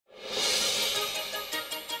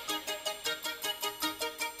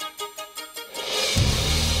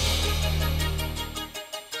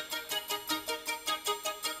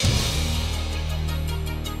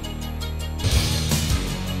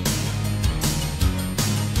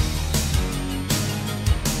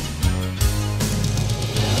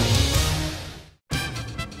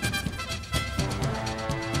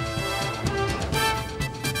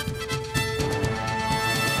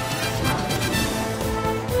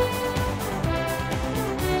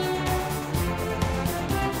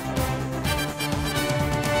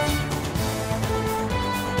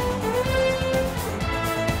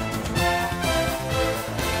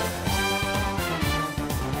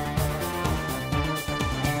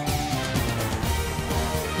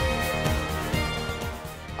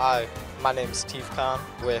Hi, my name is Steve Khan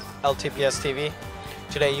with LTPS TV.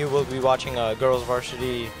 Today you will be watching a girls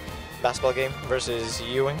varsity basketball game versus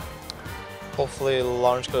Ewing. Hopefully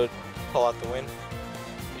Lawrence could pull out the win.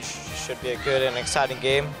 It should be a good and exciting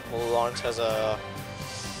game. Lawrence has a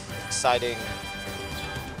exciting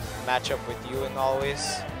matchup with Ewing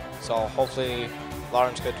always. So hopefully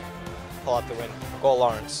Lawrence could pull out the win. Go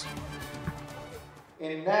Lawrence.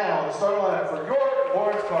 And now the starting lineup for your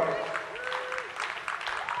Lawrence Party.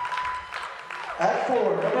 At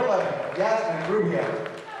 4, number 11, Yasmin Rubio.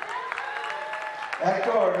 At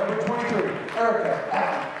guard, number 23, Erica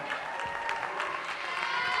Allen.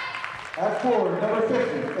 At 4, number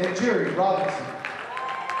 50, Anjiri Robinson.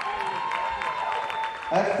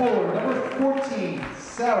 At 4, number 14,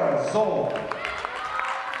 Sarah Zoll.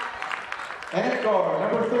 And at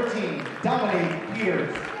guard, number 13, Dominique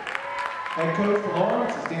Peters. Head coach for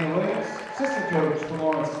Lawrence is Dana Williams. Assistant coach for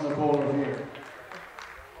Lawrence is Nicole Revere.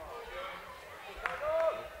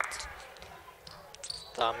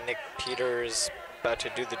 Dominic Peters about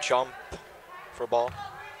to do the jump for ball.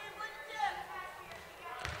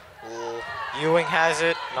 Ewing has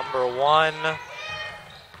it, number 1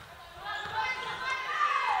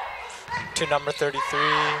 to number 33.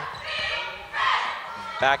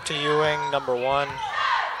 Back to Ewing, number 1.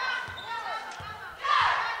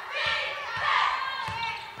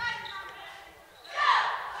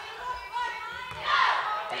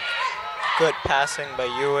 Good passing by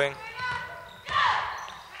Ewing.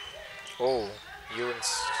 Oh,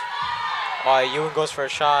 Ewing goes for a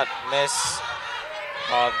shot, miss.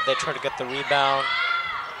 They try to get the rebound.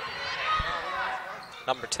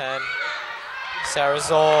 Number 10, Sarah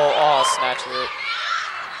Zoll, snatched it.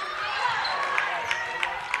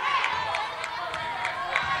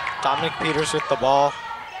 Dominic Peters with the ball.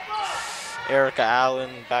 Erica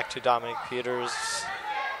Allen back to Dominic Peters.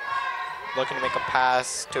 Looking to make a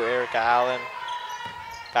pass to Erica Allen.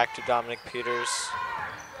 Back to Dominic Peters.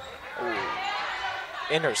 Ooh.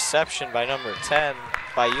 Interception by number 10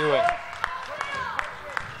 by Ewing.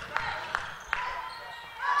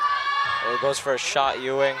 Goes for a shot,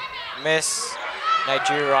 Ewing. Miss.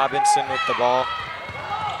 Nigeria Robinson with the ball.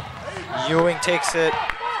 Ewing takes it.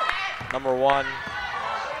 Number 1.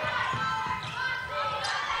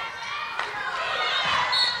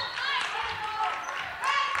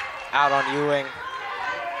 Out on Ewing.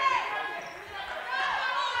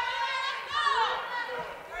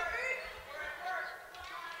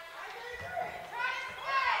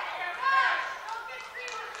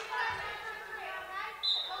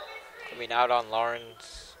 Coming out on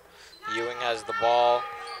Lawrence. Ewing has the ball.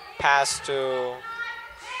 Pass to...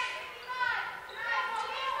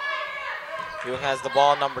 Ewing has the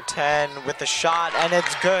ball, number 10, with the shot, and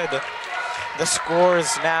it's good. The score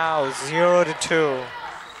is now 0-2.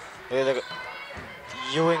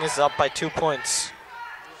 Ewing is up by 2 points.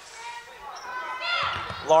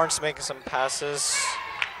 Lawrence making some passes.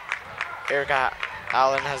 Erica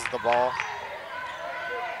Allen has the ball.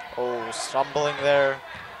 Stumbling there.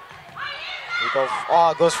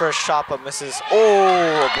 Goes for a shot but misses.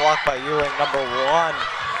 Blocked by Ewing, number 1.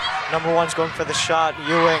 Number 1's going for the shot,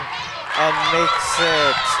 Ewing, and makes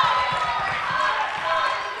it.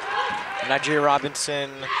 Nigeria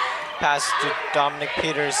Robinson, pass to Dominic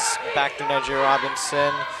Peters, back to Nigeria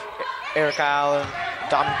Robinson. Erica Allen,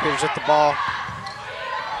 Dominic Peters with the ball.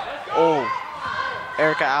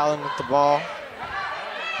 Erica Allen with the ball.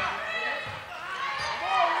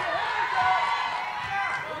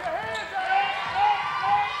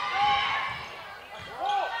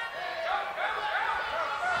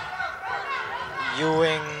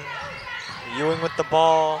 Ewing with the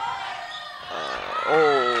ball.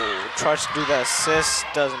 Tries to do the assist,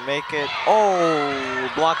 doesn't make it.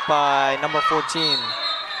 Blocked by number 14,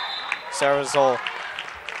 Sarah Zoll.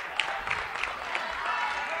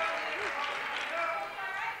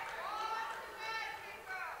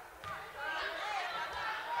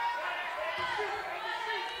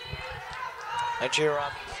 Nigeria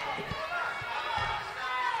Robinson.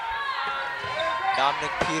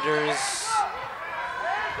 Dominic Peters.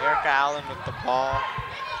 Erica Allen with the ball.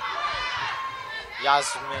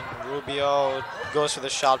 Yasmin Rubio goes for the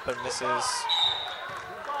shot but misses.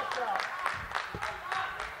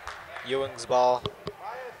 Ewing's ball.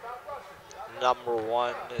 Number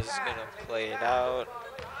 1 is going to play it out.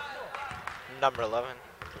 Number 11.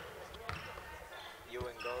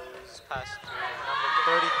 Ewing goes past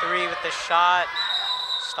number 33 with the shot.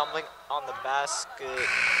 Stumbling on the basket.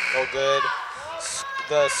 No good.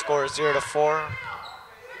 The score is 0-4.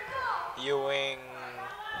 Ewing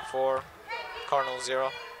 4, Cardinals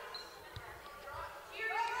 0.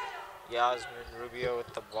 Yasmin Rubio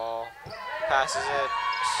with the ball. Passes it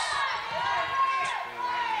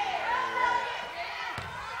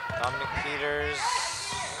to Dominic Peters.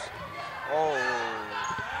 Oh,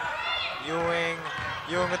 Ewing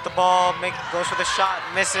with the ball, goes for the shot,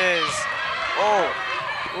 misses. Oh,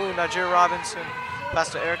 Najir Robinson, pass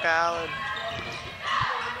to Erica Allen.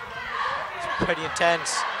 It's pretty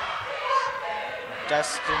intense.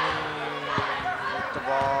 Destiny with the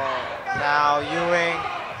ball. Now Ewing.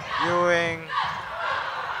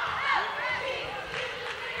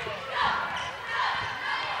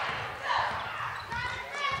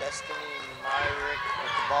 Destiny Myrick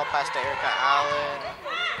with the ball, pass to Erica Allen.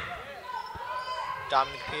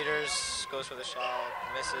 Dominic Peters goes for the shot,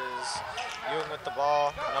 misses. Ewing with the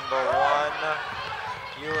ball, number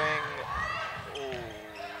 1. Ewing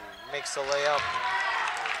makes the layup.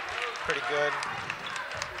 Pretty good.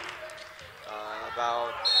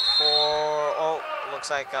 About 4. Oh, looks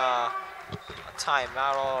like a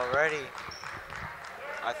timeout already.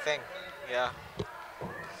 I think, yeah.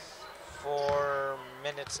 4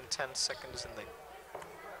 minutes and 10 seconds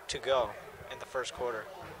to go in the first quarter.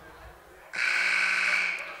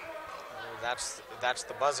 That's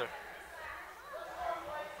the buzzer.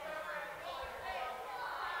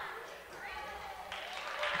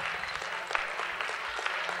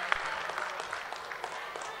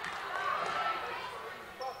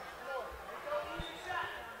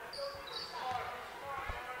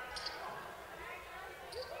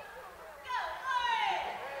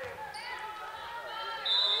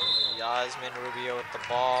 Yasmin Rubio with the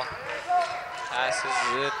ball. Passes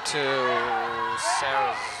it to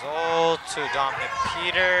Sarah Zoll, to Dominic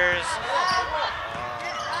Peters.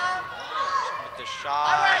 With the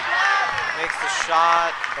shot. Makes the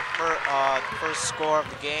shot. The first score of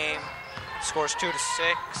the game. Scores 2-6.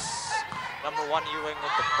 Number 1 Ewing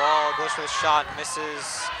with the ball. Goes for the shot.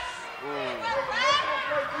 Misses.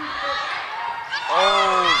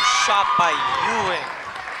 Oh, shot by Ewing.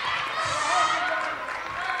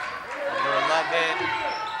 Number 11.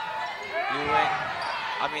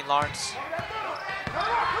 Lawrence.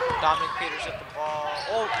 Dominic Peters at the ball.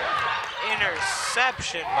 Oh,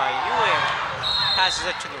 interception by Ewing. Passes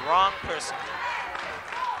it to the wrong person.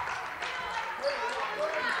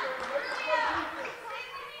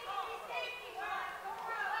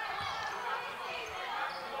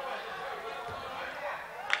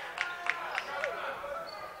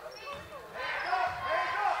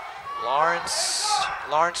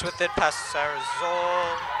 Lawrence with it, pass to Sarah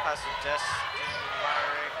Zoll, pass to Destiny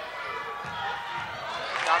Myrick.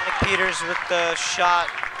 Dominic Peters with the shot.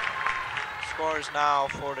 Scores now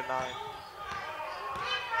 4-9.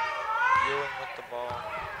 Ewing with the ball.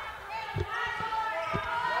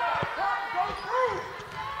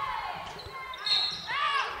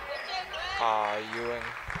 Ewing.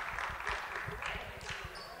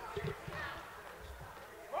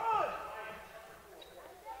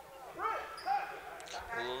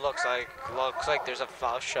 Looks like there's a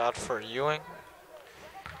foul shot for Ewing.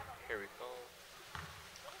 Here we go.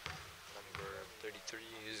 Number 33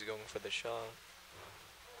 is going for the shot.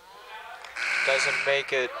 Doesn't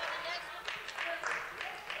make it.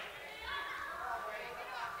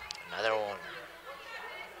 Another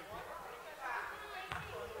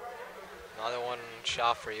one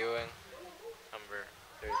shot for Ewing. Number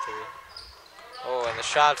 33. Oh, and the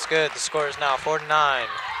shot's good. The score is now 4-9.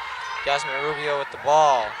 Yasmin Rubio with the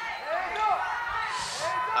ball.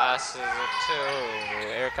 Passes it to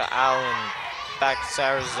Erica Allen. Back to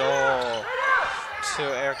Sarah Zoll. To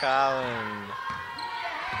Erica Allen.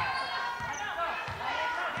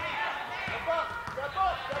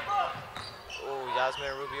 Oh,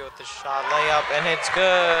 Yasmin Rubio with the shot layup, and it's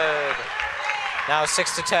good. Now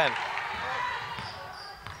 6-10.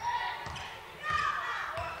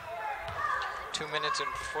 2 minutes and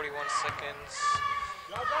 41 seconds.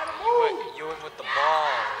 Ewing with the ball.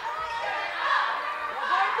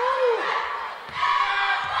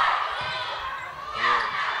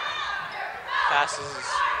 Passes.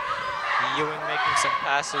 Ewing making some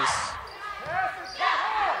passes.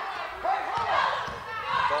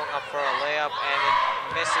 Going up for a layup, and it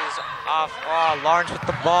misses off. Oh, Lawrence with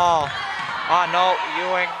the ball. Oh no,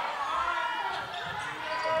 Ewing.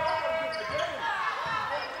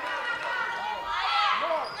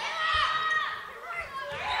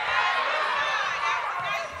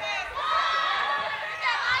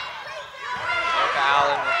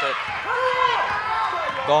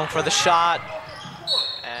 Going for the shot,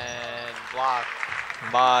 and blocked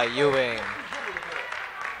by Ewing.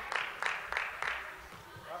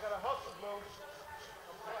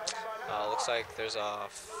 Looks like there's a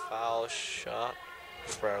foul shot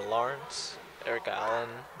for Lawrence. Erica Allen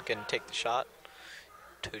can take the shot.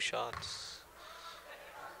 2 shots.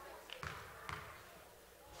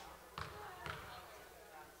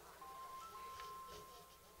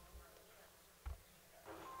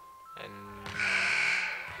 And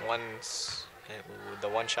the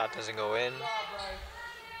 1 shot doesn't go in,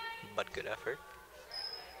 but good effort.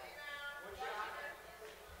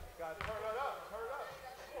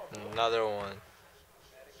 Another one.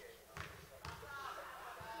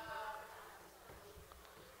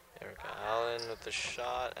 Erica Allen with the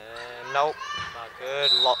shot, and nope, not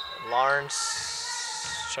good. Lawrence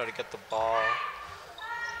trying to get the ball.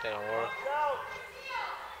 Didn't work.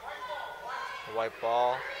 White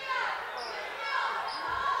ball.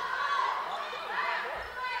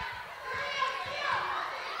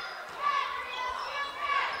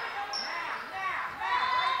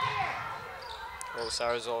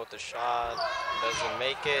 Rosario with the shot, doesn't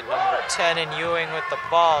make it. Number 10 in Ewing with the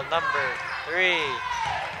ball. Number 3,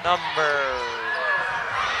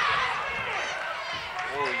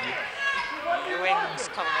 Ewing's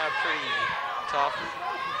coming out pretty tough.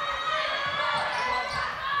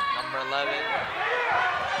 Number 11,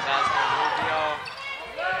 Rubio.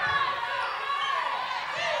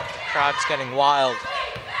 The crowd's getting wild.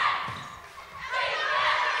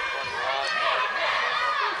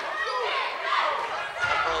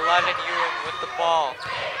 11 Ewing with the ball.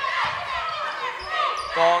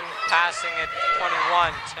 Gong passing at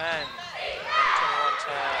 21-10. 21-10.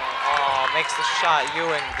 Oh, makes the shot.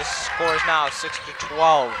 Ewing. This score is now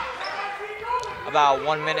 6-12. About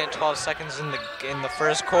 1 minute and 12 seconds in the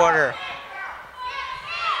first quarter.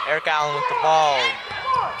 Eric Allen with the ball.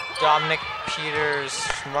 Dominic Peters,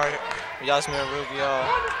 Yasmin Rubio.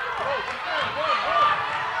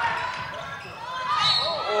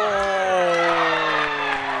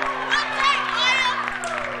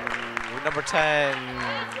 Number 10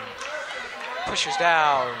 pushes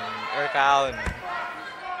down Eric Allen.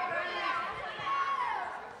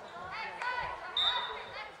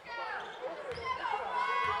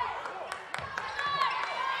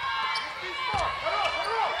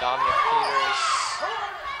 Dominic Peters.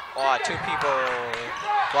 Oh, 2 people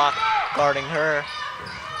block guarding her.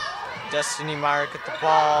 Destiny Mark at the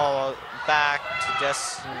ball. Back to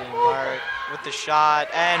Destiny Mark with the shot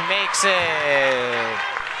and makes it.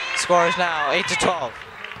 Score is now 8-12.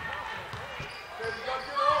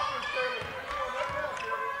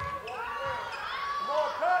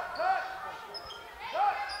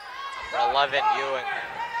 Number 11, Ewing.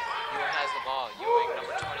 Ewing has the ball. Ewing,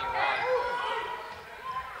 number 21.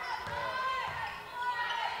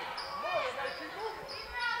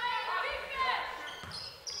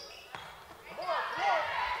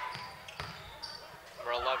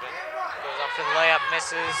 Number 11 goes up for the layup,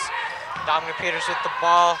 misses. Dominic Peters with the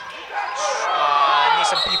ball. Need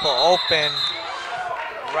some people open.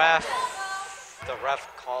 The ref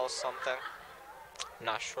calls something.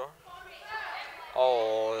 Not sure.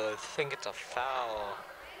 Oh, I think it's a foul.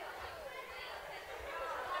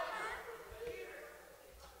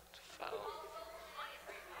 It's a foul.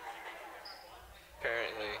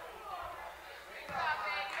 Apparently.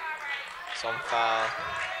 Some foul.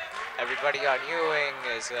 Everybody on Ewing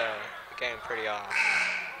is getting pretty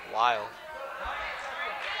wild.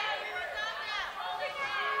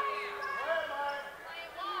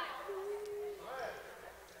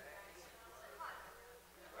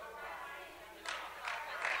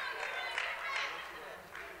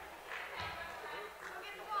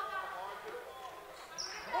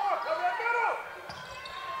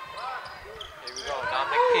 Here we go,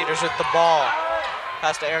 Dominic Peters with the ball.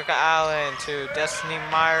 Pass to Erica Allen to Destiny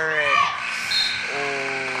Myrick.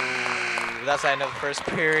 Ooh, that's the end of the first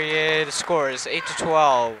period. The score is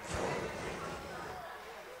 8-12.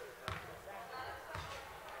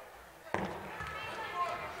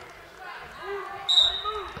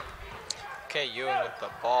 Okay, Ewing with the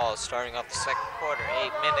ball, starting off the second quarter,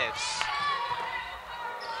 8 minutes.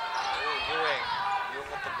 Ewing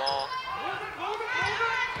with the ball.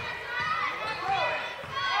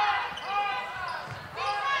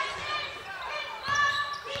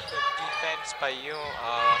 Good defense by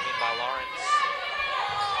by Lawrence.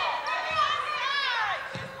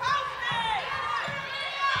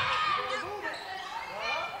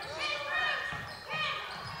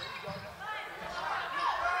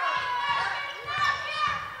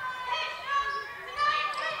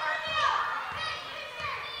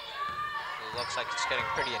 Looks like it's getting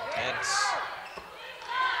pretty intense.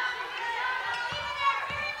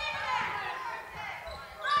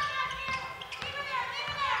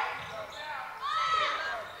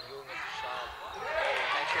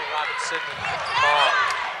 Robinson with the ball.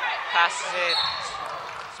 Passes it.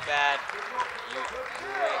 It's bad.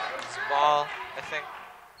 Ewing's ball, I think.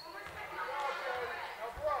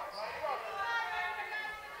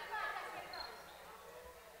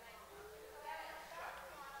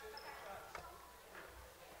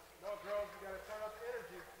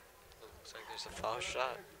 Looks like there's a foul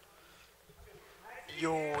shot.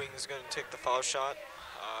 Ewing's gonna take the foul shot.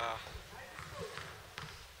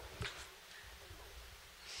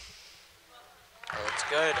 Oh, it's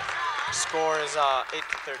good. Score is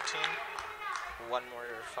 8-13. One more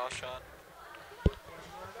foul shot.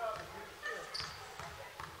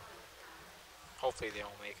 Hopefully they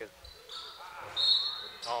don't make it.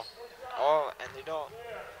 Oh, and they don't.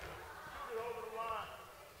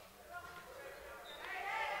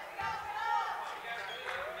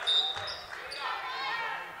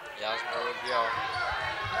 Yasmer Rubio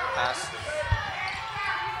passes.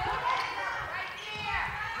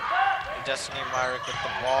 Destiny Myrick with the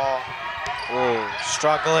ball. Oh,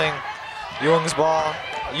 struggling. Ewing's ball.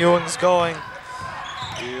 Ewing's going.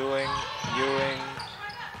 Ewing.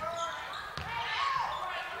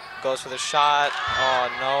 Goes for the shot. Oh,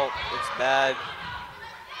 no, it's bad.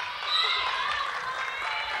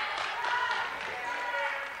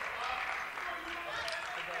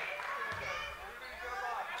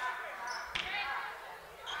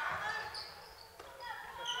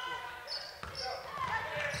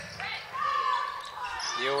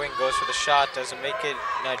 Ewing goes for the shot, doesn't make it.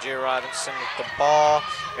 Nigeria Robinson with the ball.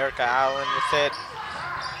 Erica Allen with it.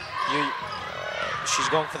 She's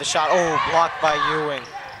going for the shot. Oh, blocked by Ewing.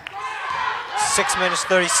 6 minutes,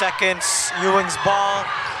 30 seconds. Ewing's ball.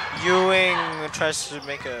 Ewing tries to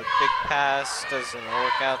make a big pass. Doesn't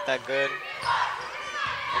work out that good.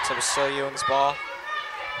 Looks like it's still Ewing's ball.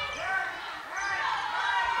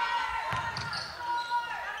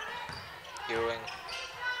 Ewing.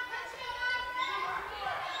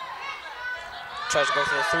 Tries to go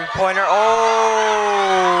for the three-pointer. Oh!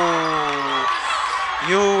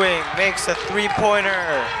 Ewing makes a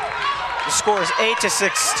three-pointer. The score is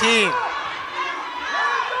 8-16.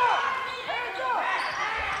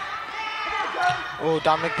 Oh,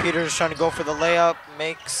 Dominic Peters trying to go for the layup.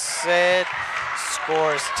 Makes it.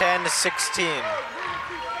 Scores 10-16.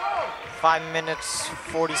 5 minutes,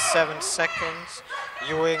 47 seconds.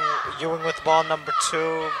 Ewing with the ball, number 2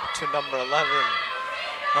 to number 11.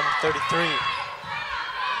 Number 33.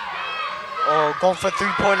 Oh, going for a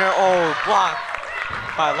three-pointer. Oh, blocked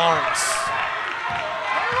by Lawrence.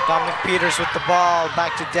 Dominic Peters with the ball.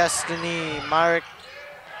 Back to Destiny Myrick.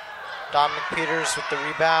 Dominic Peters with the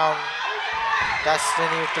rebound.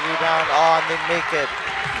 Destiny with the rebound. Oh, and they make it.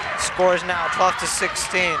 Scores now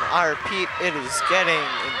 12-16. I repeat, it is getting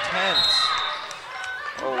intense.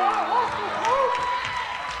 Oh.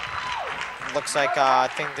 Looks like I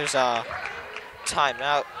think there's a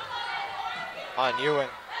timeout on Ewing.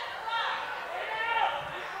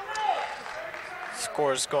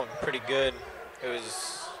 Score's going pretty good. It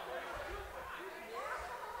was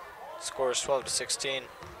scores 12-16.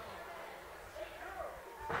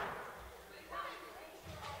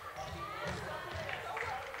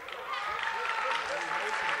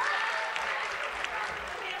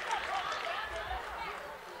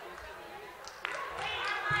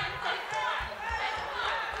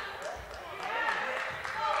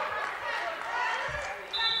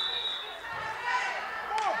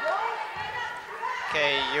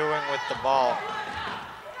 Okay, Ewing with the ball.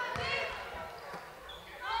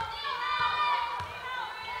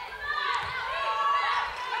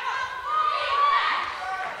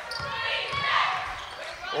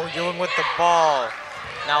 Oh, Ewing with the ball.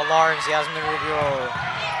 Now Lawrence, Yasmin Rubio.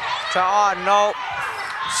 Oh, no.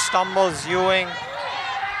 Stumbles Ewing.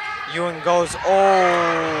 Ewing goes,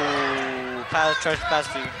 oh. Tries to pass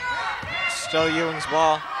to still Ewing's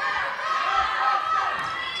ball.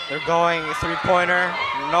 They're going three-pointer.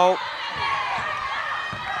 Nope.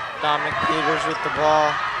 Dominic Peters with the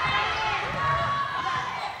ball.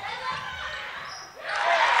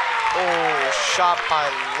 Oh, shot by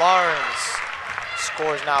Lawrence.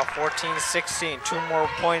 Scores now 14-16. 2 more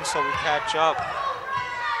points so we catch up.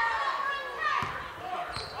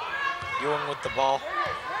 Ewing with the ball.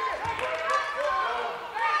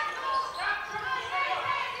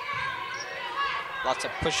 Lots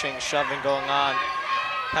of pushing, shoving going on.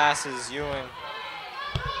 Passes Ewing.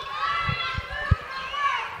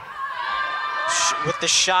 With the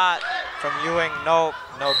shot from Ewing, nope,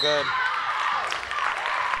 no good.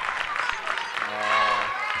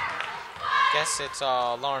 Guess it's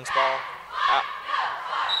Lawrence ball.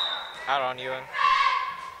 Out on Ewing.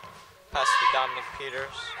 Pass to Dominic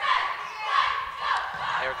Peters.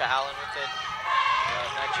 Erica Allen with it.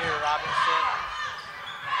 Nigeria Robinson.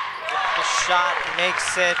 With the shot,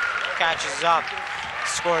 makes it. catches up.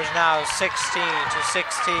 Scores now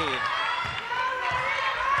 16-16.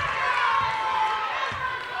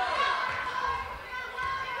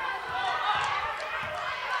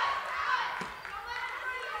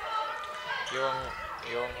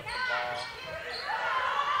 Ewing with the ball.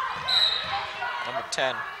 Number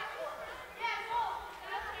 10.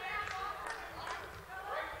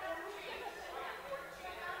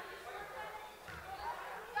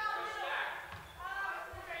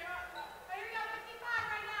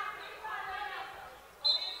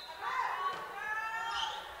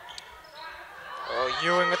 Oh,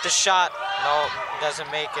 Ewing with the shot. No,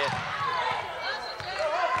 doesn't make it.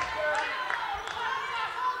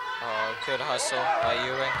 Oh, good hustle by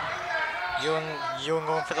Ewing. Ewing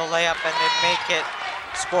going for the layup, and they make it.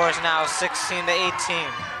 Scores now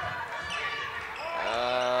 16-18.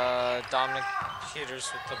 Dominic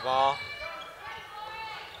Peters with the ball.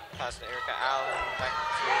 Pass to Erica Allen. Back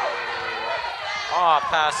to... Oh,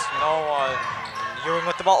 pass no one. Ewing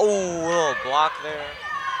with the ball. Ooh, little block there.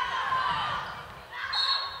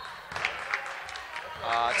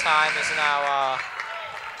 Time is now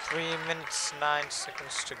 3 minutes, 9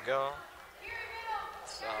 seconds to go.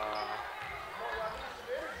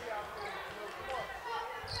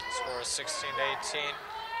 Score is 16-18.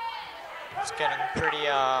 It's getting pretty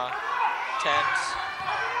tense.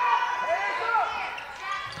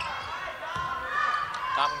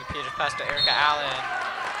 Dominic Peters pass to Erica Allen.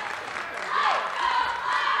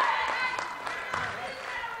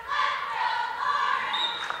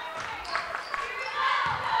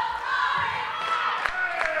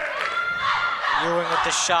 Ewing with the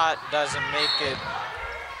shot, doesn't make it.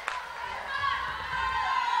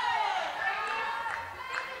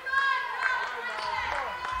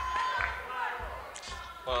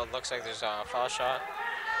 Well, it looks like there's a foul shot.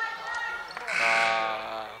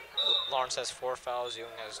 Lawrence has 4 fouls,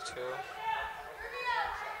 Ewing has 2.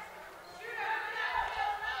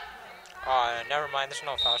 Oh, never mind, there's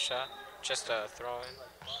no foul shot. Just a throw-in.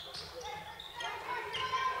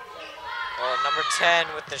 Oh, number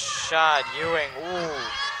 10 with the shot, Ewing. Ooh.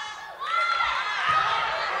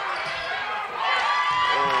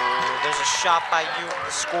 Ooh, there's a shot by Ewing.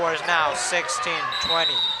 The score is now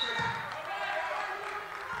 16-20.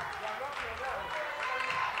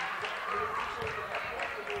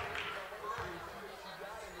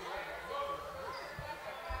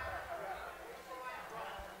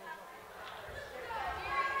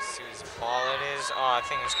 Let's see whose ball it is. Oh, I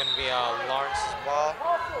think it's going to be Lawrence's ball.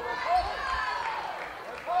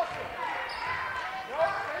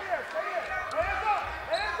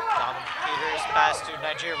 Pass to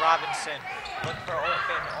Nigeria Robinson. Look for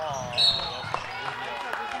open. Oh,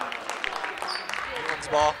 Ewing's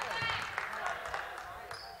ball.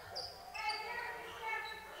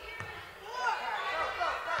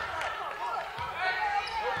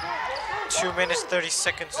 Two minutes, 30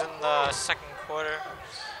 seconds in the second quarter.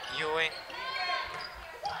 Ewing.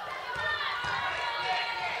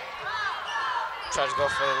 Tries to go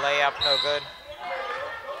for the layup, no good.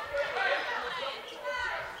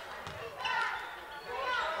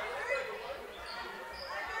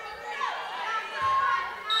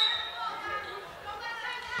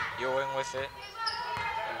 Ewing with it.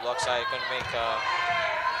 It looks like gonna make a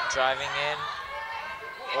driving in.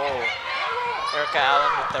 Oh, Erica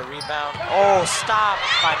Allen with the rebound. Oh, stopped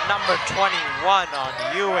by number 21 on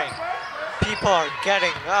Ewing. People are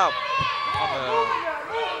getting up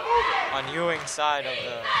on Ewing's side of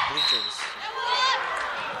the bleachers.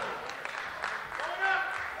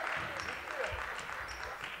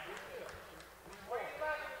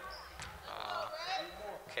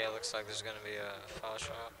 Okay, it looks like there's going to be a foul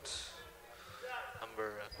shot.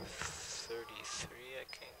 Number 33, I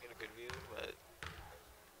can't get a good view, but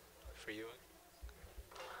for Ewing.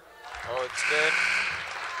 Oh, it's good.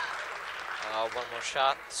 One more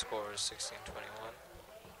shot, the score is 16-21.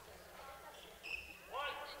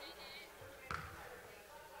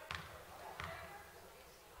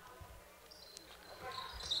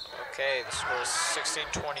 Okay, the score is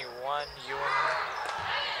 16-21. Ewing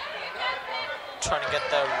trying to get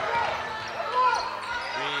the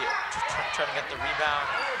rebound.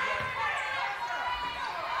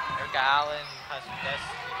 Erica Allen has some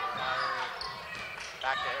destiny.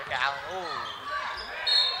 Back to Erica Allen. Ooh.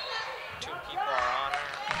 2 people are on her.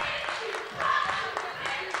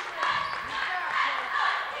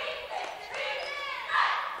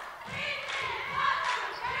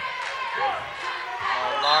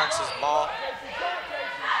 Lawrence's ball.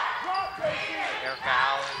 Erica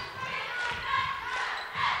Allen.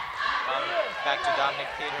 Back to Dominic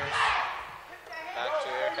Peters. Back to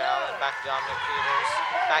Erica Allen. Back to Dominic Peters.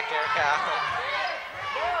 Back to Erica Allen.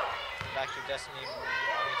 back to Destiny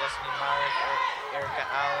Myrick, Erica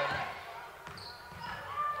Allen.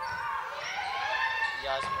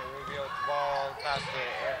 Yasmin Rubio with the ball,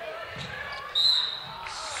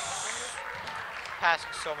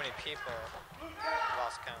 passing so many people,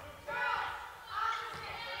 lost count.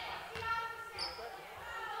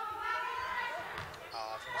 I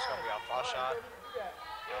think it's gonna be a foul shot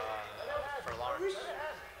for Lawrence.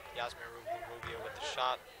 Yasmin Rubio with the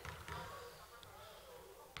shot.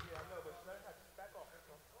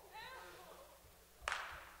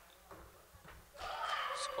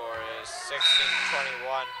 Score is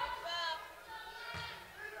 16-21.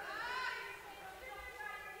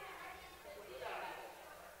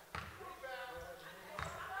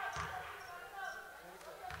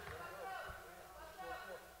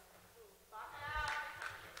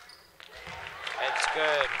 It's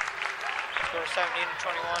good. Score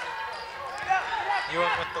 17-21.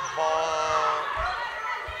 Ewing with the ball.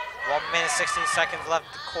 1 minute, 16 seconds left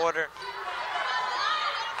in the quarter.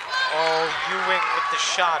 Oh, Ewing with the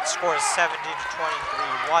shot, scores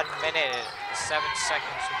 70-23. 1 minute and 7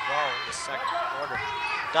 seconds to go in the second quarter.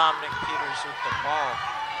 Dominic Peters with the ball.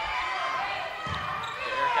 To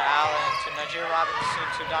Erica Allen, to Najee Robinson,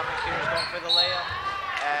 to Dominic Peters going for the layup.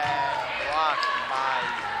 And blocked by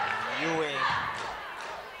Ewing.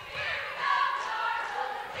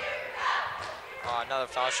 Another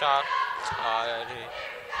foul shot.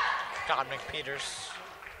 Dominic Peters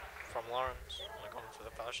from Lawrence. Going for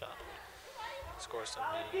the foul shot. Scores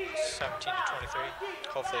going to be 17-23.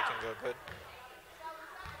 Hopefully it can go good.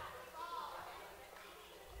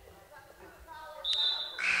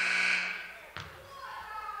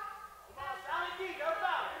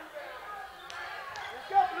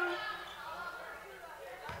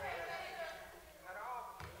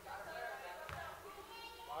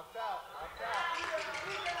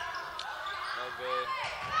 No good.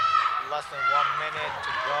 Less than 1 minute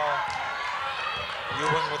to go.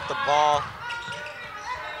 Ewing with the ball.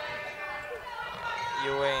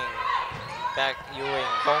 Ewing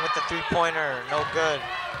going with the three-pointer, no good.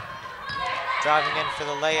 Driving in for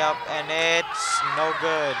the layup, and it's no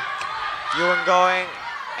good. Ewing going,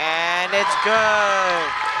 and it's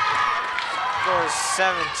good. Scores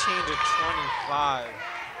 17-25.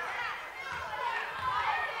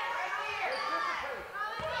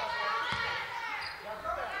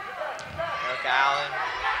 Erica Allen.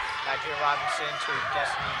 Najee Robinson to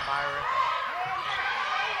Destiny Myrick.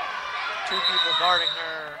 Two people guarding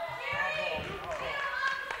her.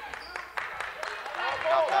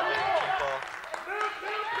 Not that many people.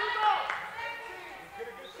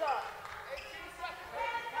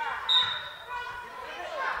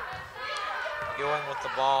 Ewing with the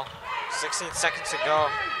ball. 16 seconds to go.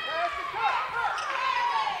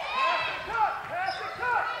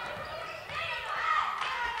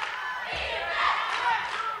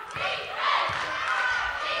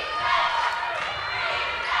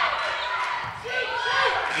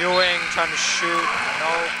 Ewing trying to shoot,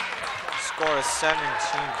 no. Score is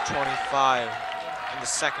 17-25 in the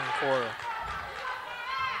second quarter.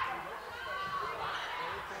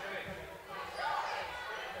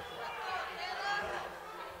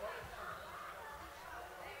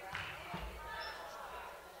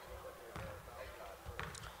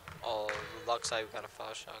 Oh, looks like we got a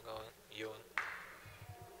foul shot going, Ewing.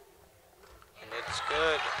 And it's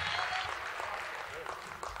good.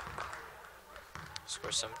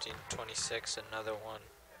 Score 17-26, another one.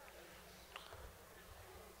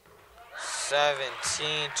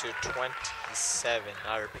 17-27.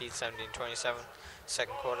 I repeat, 17-27,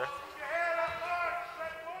 second quarter.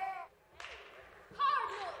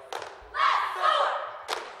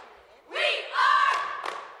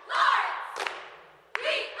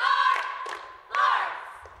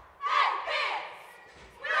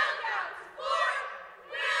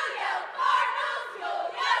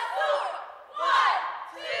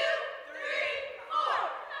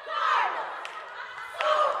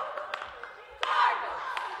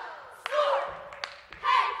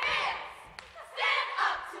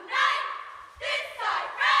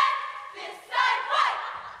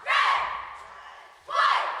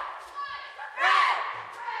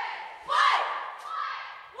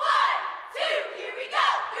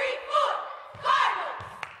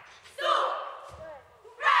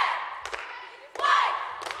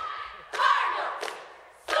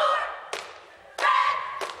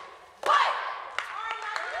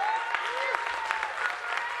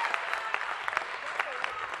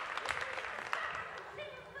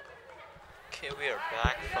 Okay, we are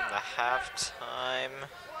back from the halftime.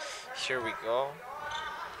 Here we go.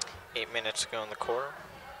 8 minutes to go in the quarter.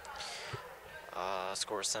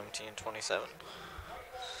 Score 17-27.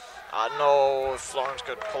 I don't know if Lawrence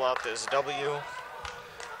could pull out this W,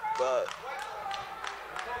 but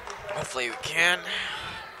hopefully we can.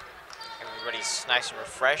 Everybody's nice and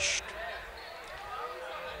refreshed.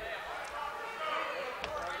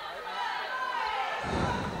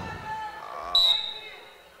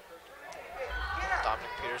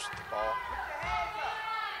 Dominic Peters with the ball.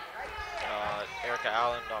 Erica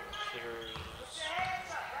Allen, Dominic Peters.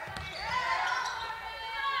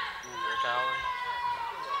 Erica Allen.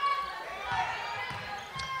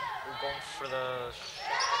 We're going for the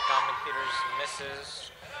shot. Dominic Peters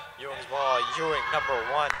misses. Ewing's ball. Ewing, number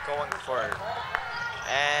 1, going for it.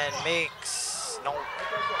 And makes. Nope.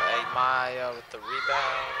 Hey, Maya with the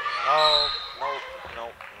rebound. Nope. Nope.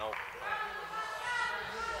 Nope. Nope.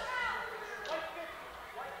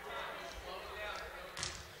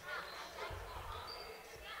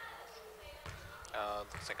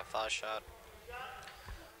 Looks like a foul shot.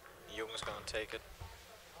 Ewing's gonna take it.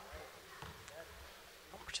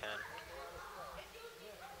 Number 10.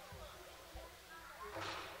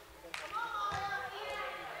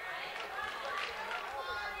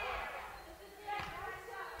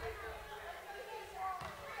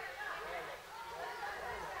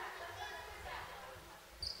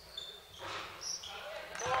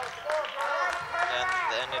 And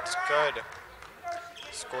then it's good.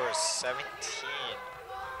 Score is 17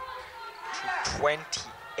 to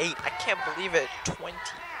 28. I can't believe it. 28.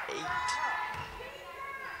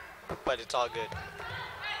 But it's all good.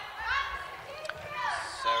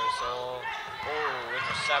 Sarazol. Oh,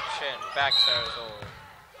 interception. Back Sarazol.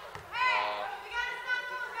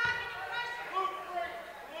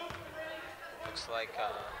 Looks like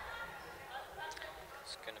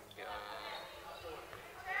it's gonna be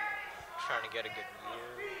trying to get a good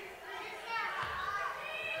view.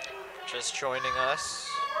 Just joining us,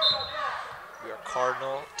 we are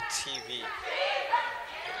Cardinal TV.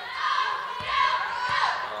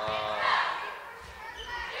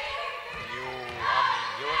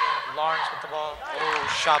 Ewing Lawrence with the ball.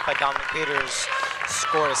 Oh, shot by Dominic Peters.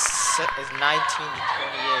 Score is 19 to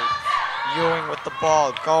 28. Ewing with the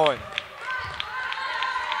ball, going.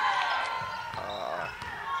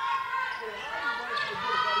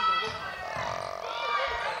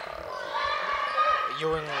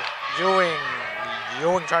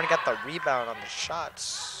 Ewing trying to get the rebound on the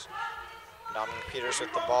shots. Dominic Peters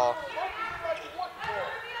with the ball.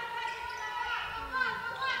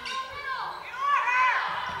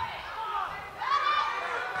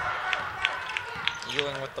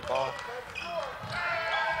 Ewing with the ball.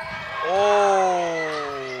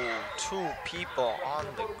 Oh, 2 people on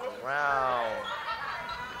the ground.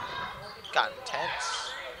 Got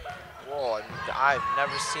intense. Whoa, I've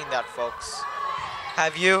never seen that, folks.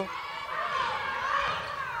 Have you?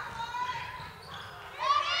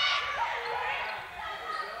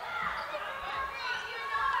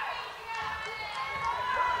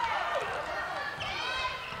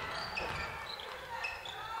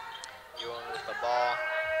 Ewing with the ball.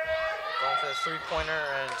 Going for the 3-pointer,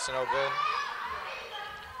 and it's no good.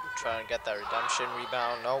 Trying to get that redemption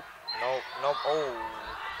rebound. Nope. Nope. Nope. Oh.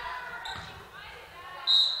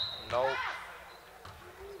 Nope.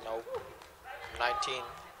 Nope. 19.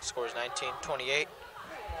 Scores 19-28.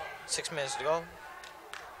 6 minutes to go.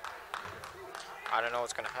 I don't know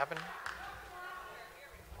what's gonna happen.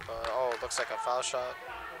 But oh, it looks like a foul shot.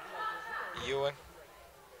 Ewing.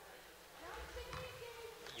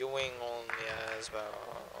 Ewing only has about.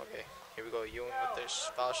 Okay, here we go. Ewing with this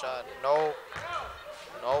foul shot. Nope.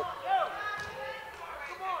 Nope.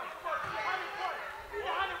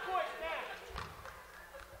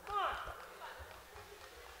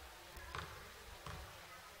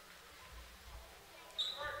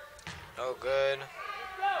 No good.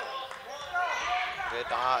 Good.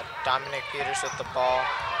 Dominic Peters with the ball.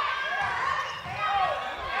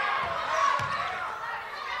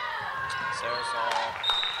 Sarazol.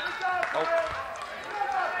 Nope.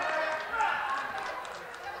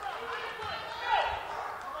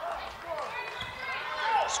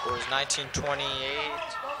 Scores 19-28.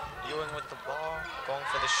 Ewing with the ball. Going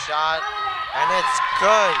for the shot. And it's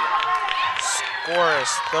good. Score is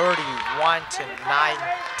 31-19.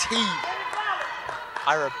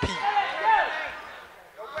 I repeat.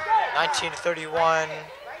 19-31.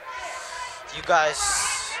 You guys,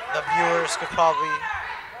 the viewers could probably,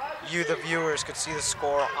 the viewers could see the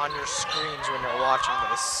score on your screens when you're watching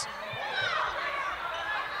this.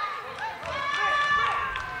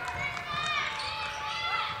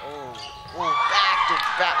 Oh, back to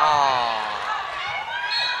back. Oh,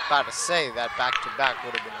 about to say that back to back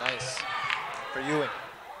would have been nice for Ewing.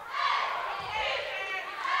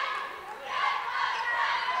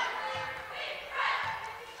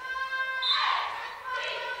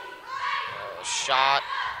 shot.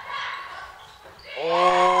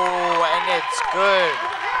 Oh, and it's good.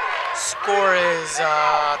 Score is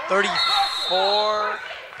 34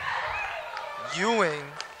 Ewing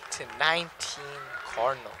to 19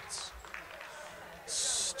 Cardinals.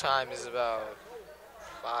 Time is about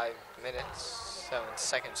 5 minutes, 7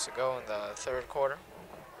 seconds to go in the third quarter.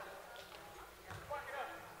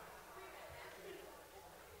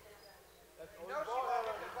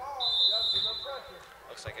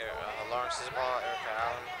 Looks like Lawrence's ball, Erica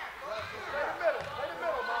Allen.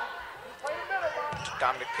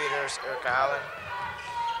 Dominic Peters, Erica Allen.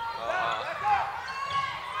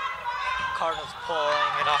 Cardinals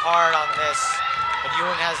pulling it hard on this, but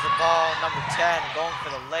Ewing has the ball. Number 10 going for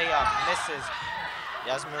the layup, misses.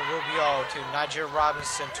 Yasmin Rubio to Niger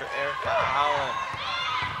Robinson to Erica Allen.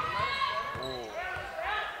 Ooh.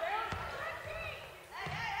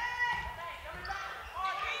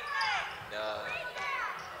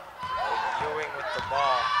 Ewing with the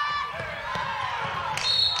ball.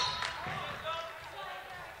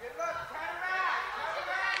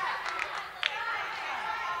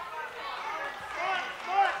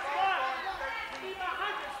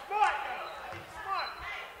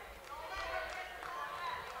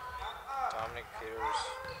 Dominic Peters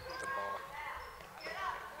with the ball.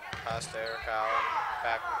 Pass to Eric Allen.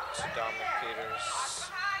 Back to Dominic Peters.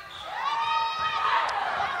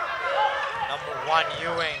 Number 1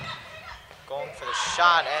 Ewing going for the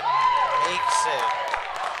shot and makes it.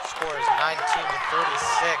 Score is 19 to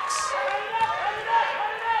 36.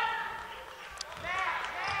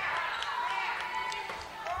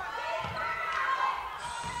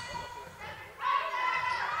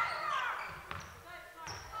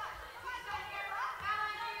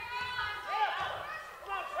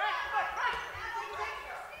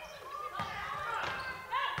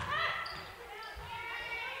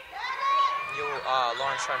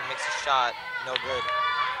 Lawrence trying to mix a shot, no good.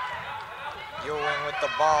 Ewing with the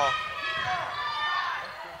ball.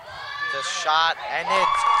 The shot, and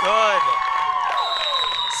it's good.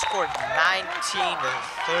 Scored 19 to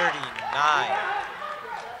 39.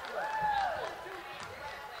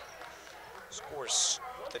 Scores,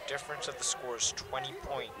 the difference of the score is 20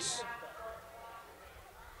 points.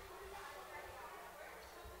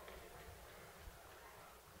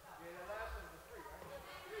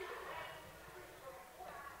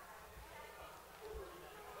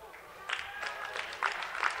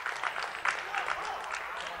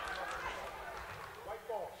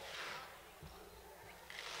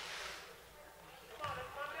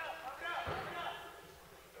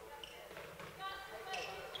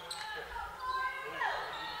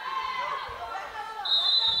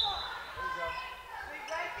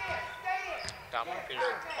 Dominic Peters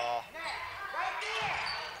with the ball.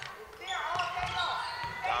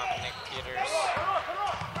 Dominic Peters.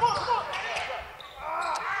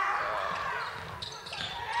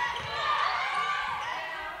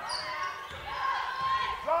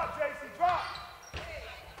 Drop, JC, drop.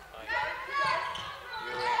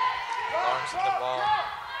 Ewing. Lawrence with the ball.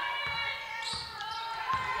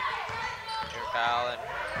 Eric Allen.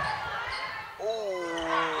 Oh,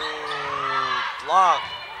 block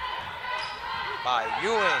by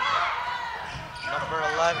Ewing. Number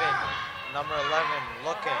 11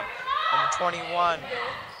 looking. Number 21.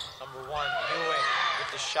 Number 1 Ewing with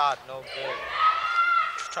the shot, no good.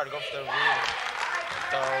 Just try to go for the rebound.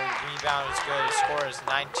 The rebound is good. The score is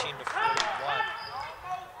 19 to 41.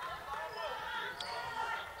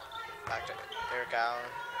 Back to Eric Allen.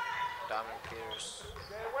 Dominic Peters.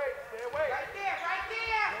 Stay away. Right there.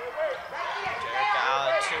 Eric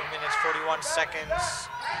Allen, 2 minutes, 41 seconds.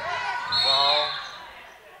 Go.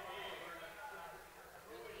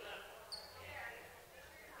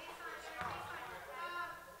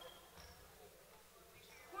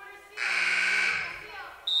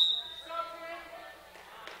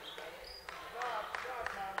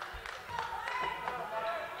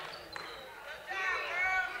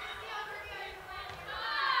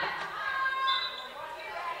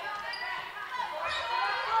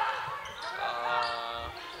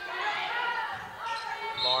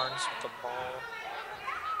 Lawrence with the ball.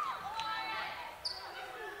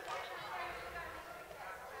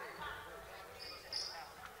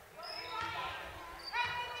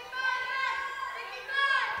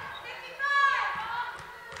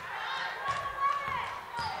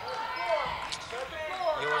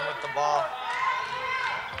 Ewing with the ball.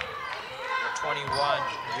 Number 21,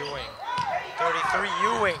 Ewing. 33,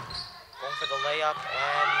 Ewing. Going for the layup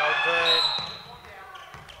and no good.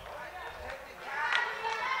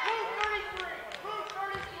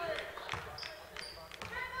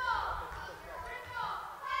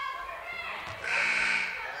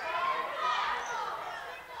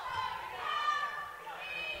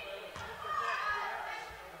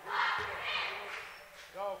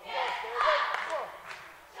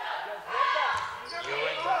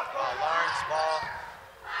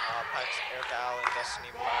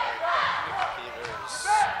 Destiny Mark, Dominic Peters.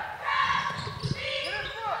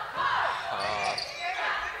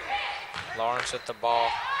 Lawrence with the ball.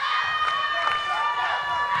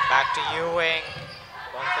 Back to Ewing.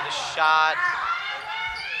 Going for the shot.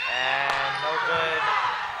 And no good.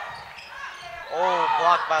 Oh,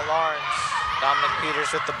 blocked by Lawrence. Dominic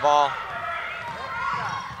Peters with the ball.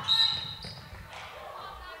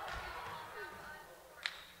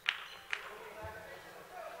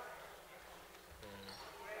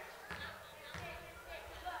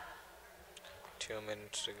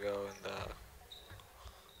 Minutes to go in the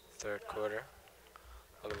third quarter.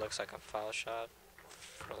 It looks like a foul shot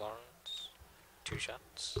for Lawrence. 2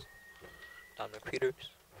 shots. Dominic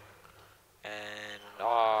Peters. And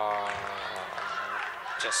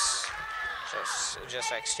just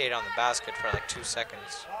like stayed on the basket for like 2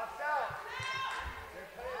 seconds.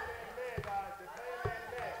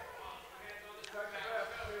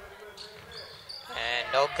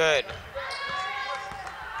 And no good.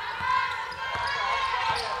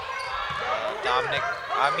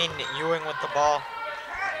 Ewing with the ball.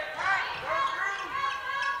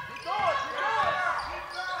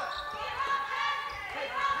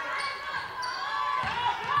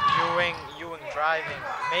 Ewing driving,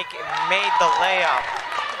 made the layup.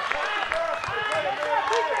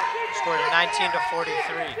 Scored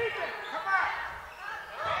 19-43.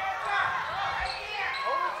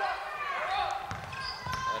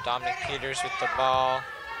 Dominic Peters with the ball.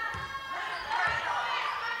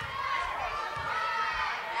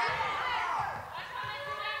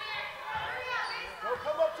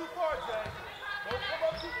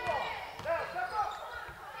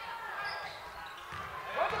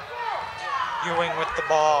 Ewing with the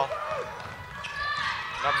ball.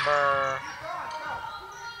 Number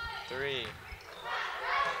 3.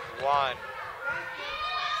 1.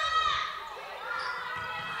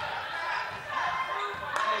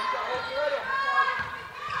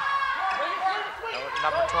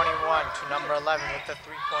 Number 21 to number 11 with the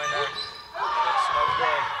 3-pointer. And it's no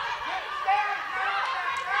good.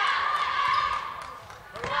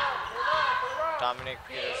 Dominic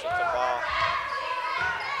Peters with the ball.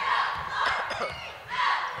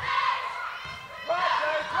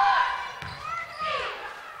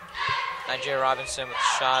 J. Robinson with the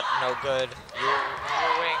shot, no good.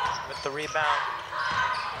 Ewing with the rebound.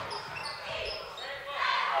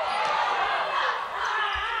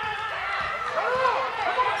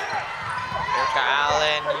 Erica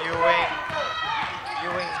Allen,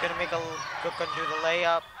 Ewing's gonna make gonna do the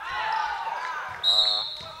layup.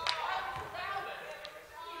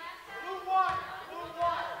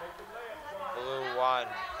 Blue 1.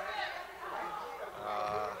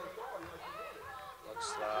 Looks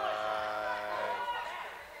like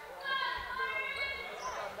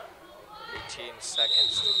 18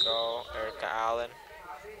 seconds to go. Erica Allen.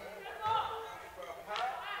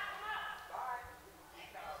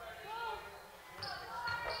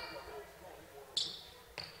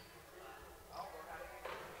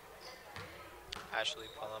 Ashley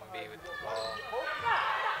Palumbi with the ball.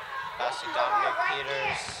 Pass to Dominic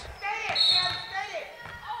Peters.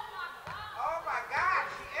 Oh my God,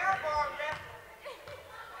 she airborne, man.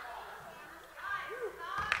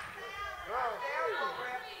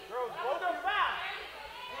 Girls, both are back.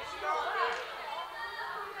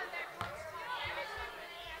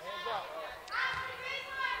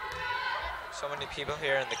 So many people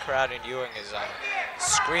here in the crowd, and Ewing is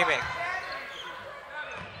screaming.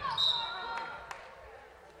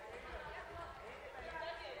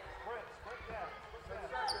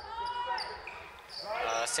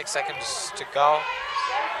 6 seconds to go.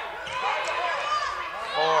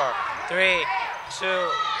 4, 3,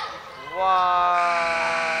 2,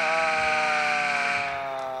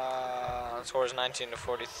 1. Score is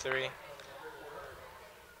 19-43.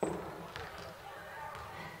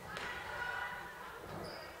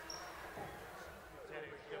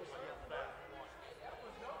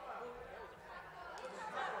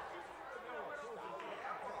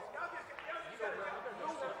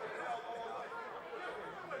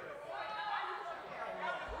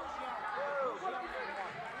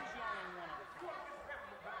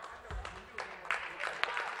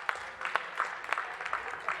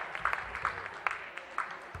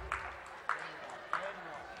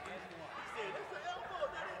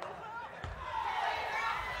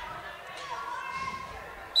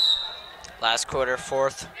 Last quarter,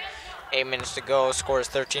 fourth, 8 minutes to go. Score is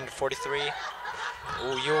 13-43.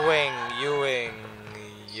 Ooh,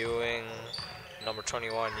 Ewing, number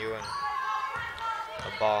 21, Ewing.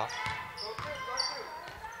 The ball.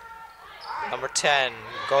 Number 10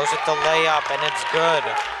 goes with the layup, and it's good.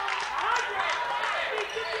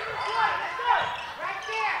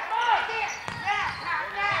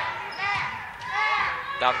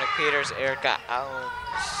 Dominic Peters, Erica Allen.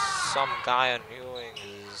 Some guy on Ewing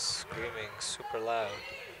is screaming super loud.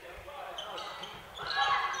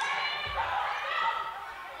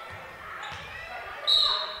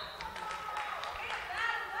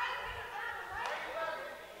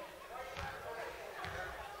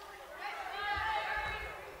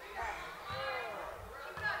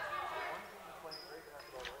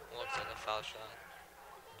 Looks like a foul shot.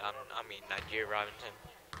 I mean, Nigeria Robinson.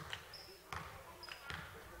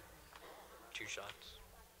 2 shots.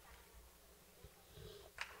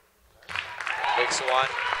 Takes one.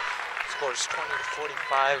 Scores 20 to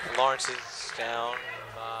 45. Lawrence is down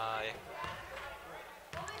by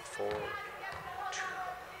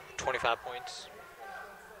 25 points.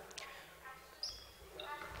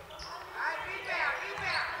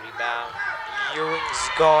 Rebound. Ewing's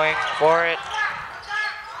going for it.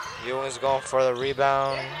 Ewing's going for the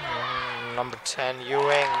rebound. Number 10,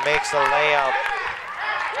 Ewing makes the layup.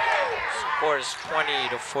 Scores 20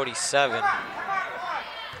 to 47. Or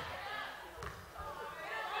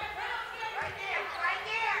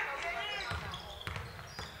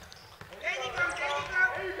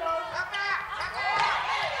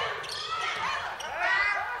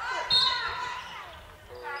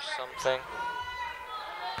something.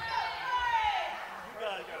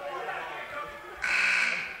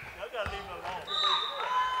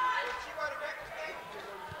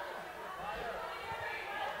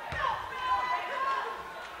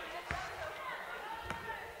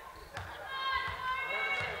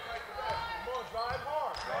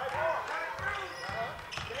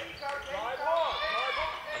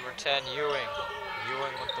 Number 10, Ewing.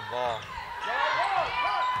 Ewing with the ball.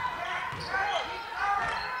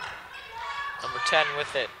 Number 10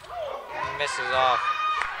 with it. Misses off.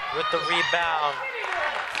 With the rebound.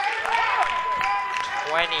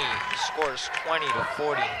 20. Scores 20 to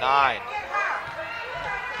 49.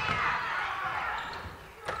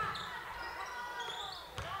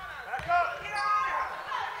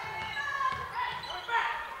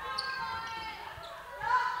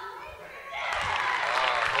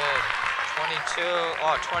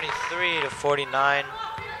 Oh, 23 to 49.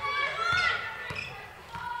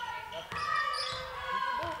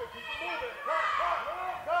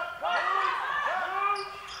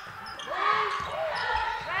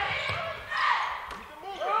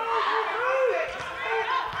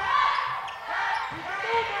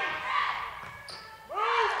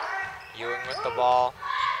 Ewing with the ball.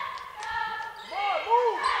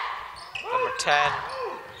 Number 10.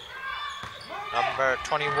 Number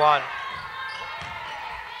 21.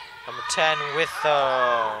 Number 10 with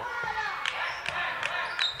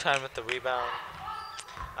the rebound.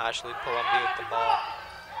 Ashley Columbia with the ball.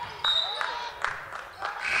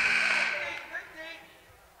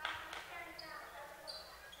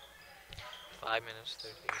 Five minutes,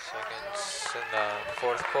 30 seconds in the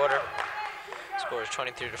fourth quarter. Score is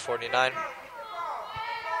 23 to 49.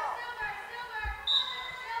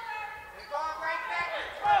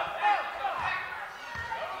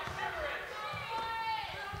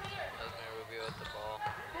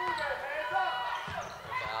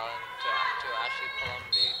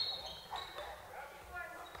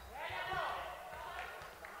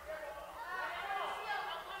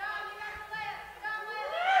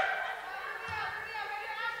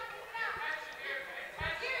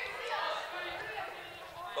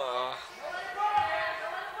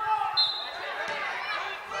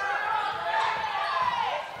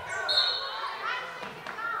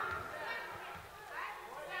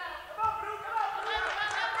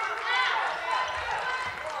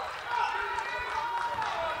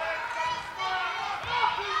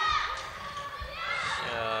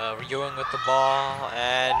 Ewing with the ball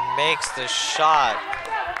and makes the shot.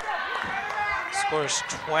 Scores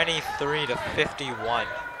 23 to 51.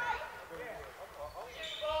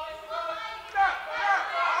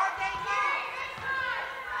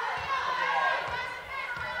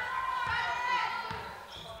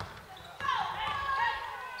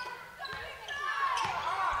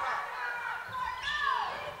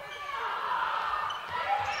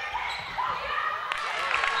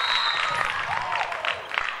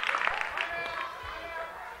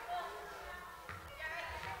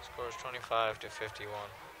 Scores 25 to 51.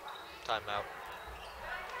 Timeout.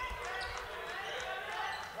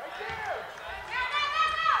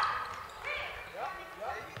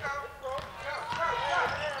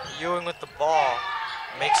 Ewing with the ball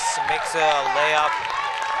makes a layup.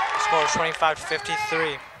 Scores 25 to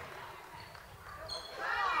 53.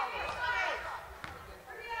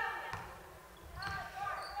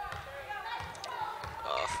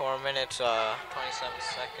 4 minutes, 27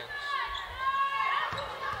 seconds.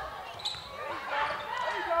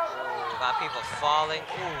 Ooh, got people falling.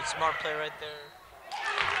 Ooh, smart play right there.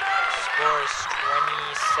 Score is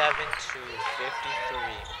 27 to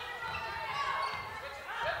 53.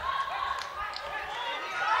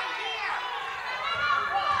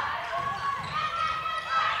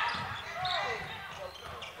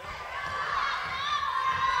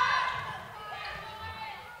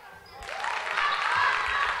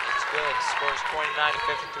 Good. Score is 29 to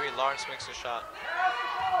 53. Lawrence makes a shot.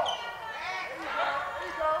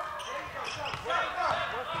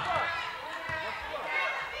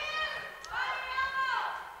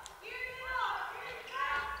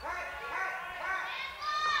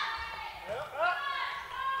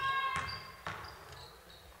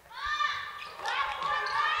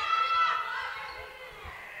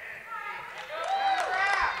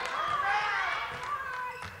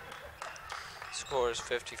 Score is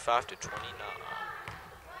 55 to 29.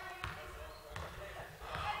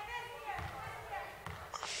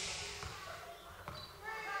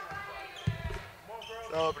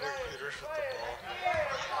 Dominic Peters with the ball.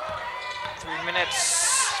 3 minutes,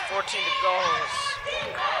 14 to go.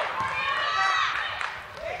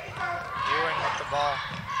 Ewing with the ball.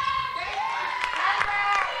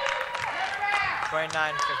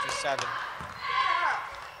 29-57.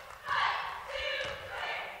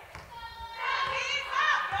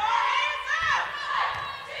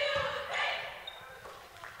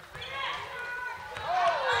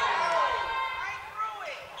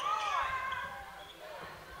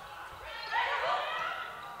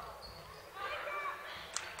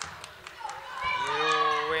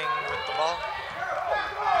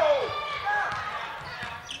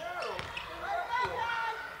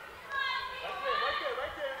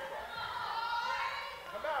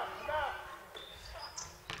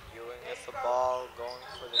 The ball going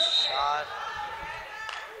for the shot,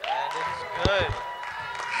 and it's good.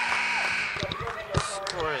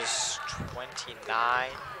 Score is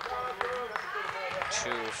 29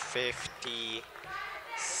 to 57.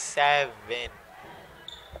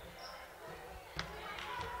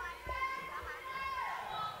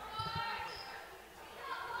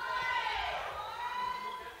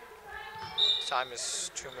 Time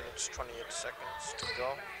is 2 minutes 28 seconds to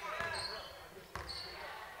go.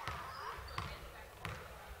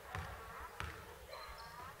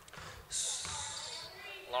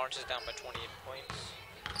 Lawrence is down by 28 points.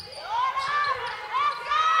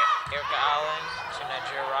 Erica Allen to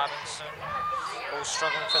Nigeria Robinson. Oh,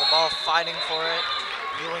 struggling for the ball, fighting for it.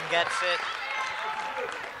 Ewing gets it.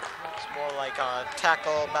 It's more like a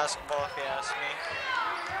tackle basketball, if you ask me.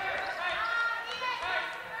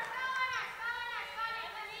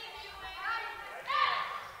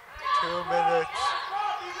 Two minutes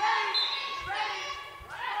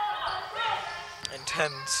and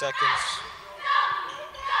 10 seconds.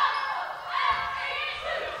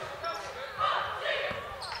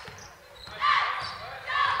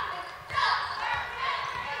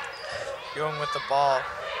 Ewing with the ball.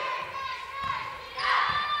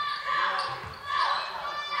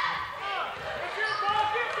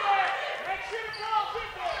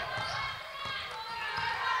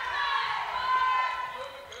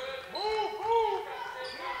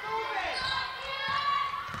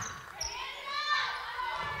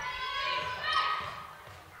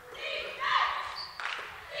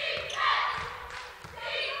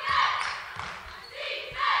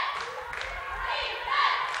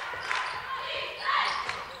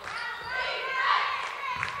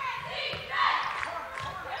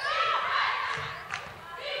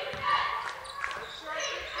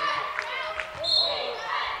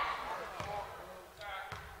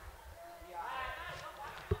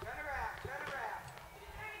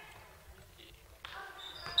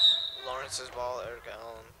 Lawrence's ball, Erica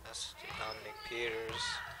Allen, that's Dominic Peters.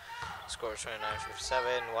 Score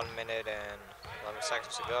 29-57, 1 minute and 11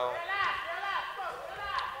 seconds to go.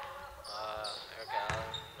 Erica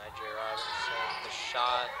Allen, Nigeria Robinson, the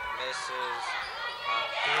shot misses.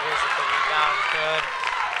 Peters with the rebound, good.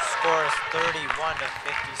 Score is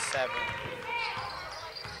 31-57.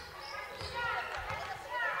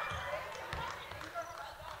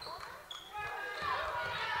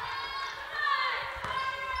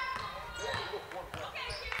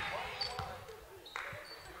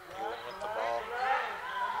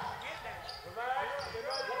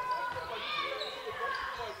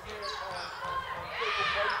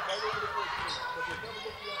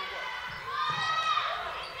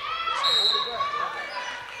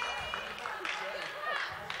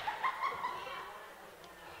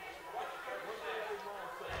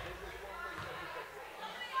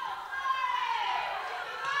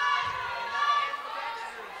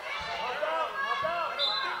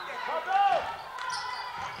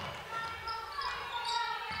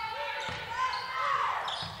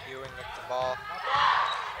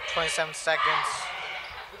 27 seconds.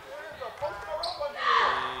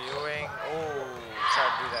 Ewing, oh,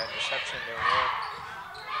 tried to do that interception, didn't work.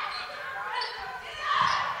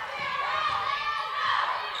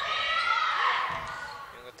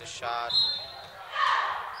 Ewing with the shot.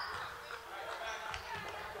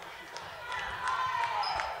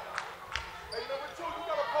 Hey, number 2, you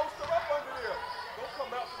gotta post her up under there. Don't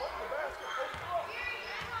come out from under the basket. Post her up.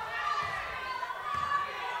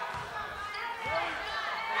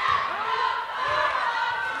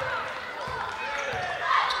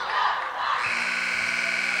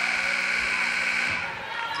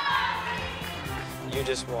 You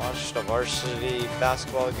just watched a varsity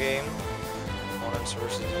basketball game, Lawrence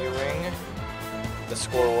versus Ewing. The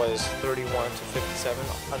score was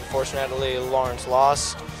 31-57. Unfortunately, Lawrence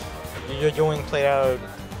lost. Ewing played out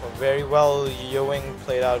very well. Ewing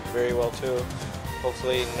played out very well too.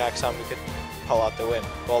 Hopefully next time we could pull out the win.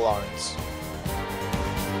 Go Lawrence.